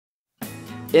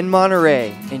In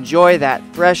Monterey, enjoy that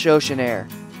fresh ocean air,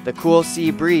 the cool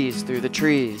sea breeze through the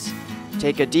trees.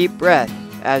 Take a deep breath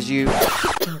as you...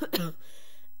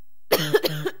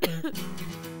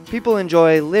 People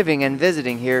enjoy living and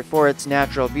visiting here for its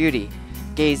natural beauty.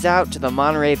 Gaze out to the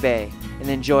Monterey Bay and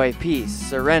enjoy peace,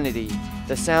 serenity,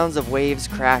 the sounds of waves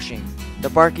crashing, the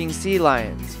barking sea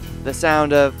lions, the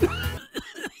sound of...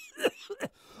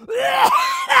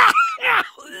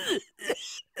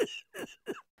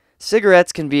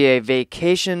 Cigarettes can be a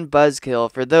vacation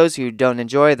buzzkill for those who don't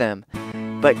enjoy them.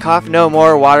 But cough no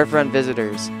more, waterfront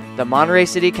visitors. The Monterey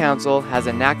City Council has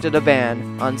enacted a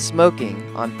ban on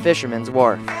smoking on Fisherman's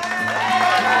Wharf.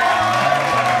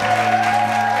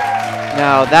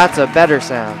 Now that's a better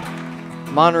sound.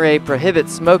 Monterey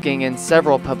prohibits smoking in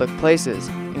several public places,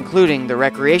 including the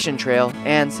recreation trail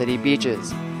and city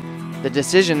beaches. The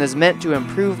decision is meant to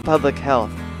improve public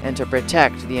health and to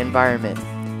protect the environment.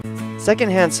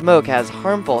 Secondhand smoke has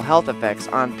harmful health effects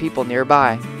on people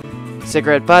nearby.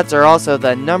 Cigarette butts are also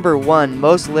the #1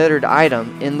 most littered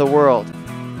item in the world.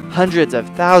 Hundreds of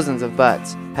thousands of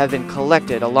butts have been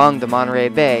collected along the Monterey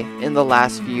Bay in the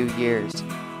last few years.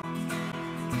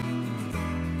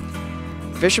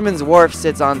 Fisherman's Wharf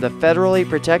sits on the federally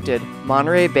protected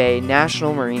Monterey Bay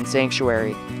National Marine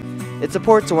Sanctuary. It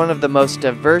supports one of the most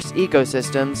diverse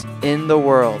ecosystems in the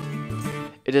world.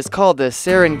 It is called the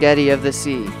Serengeti of the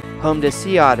sea, home to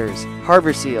sea otters,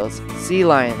 harbor seals, sea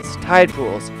lions, tide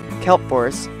pools, kelp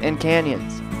forests, and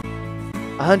canyons.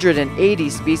 180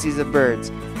 species of birds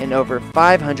and over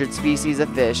 500 species of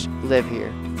fish live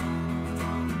here.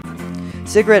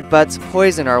 Cigarette butts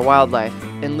poison our wildlife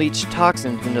and leach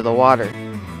toxins into the water.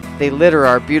 They litter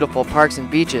our beautiful parks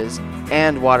and beaches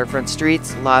and waterfront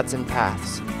streets, lots, and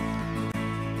paths.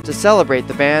 To celebrate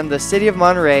the ban, the City of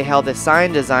Monterey held a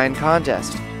sign design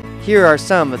contest. Here are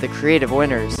some of the creative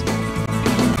winners.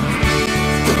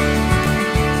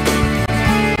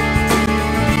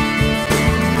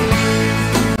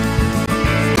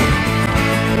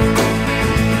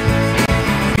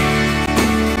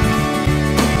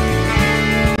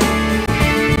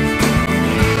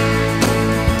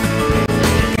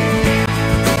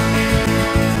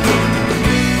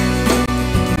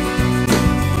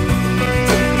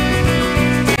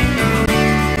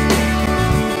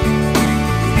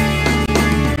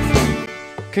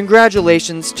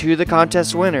 Congratulations to the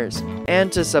contest winners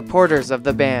and to supporters of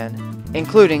the ban,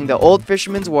 including the Old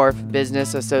Fisherman's Wharf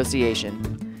Business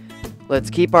Association. Let's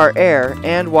keep our air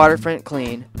and waterfront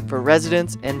clean for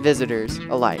residents and visitors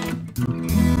alike.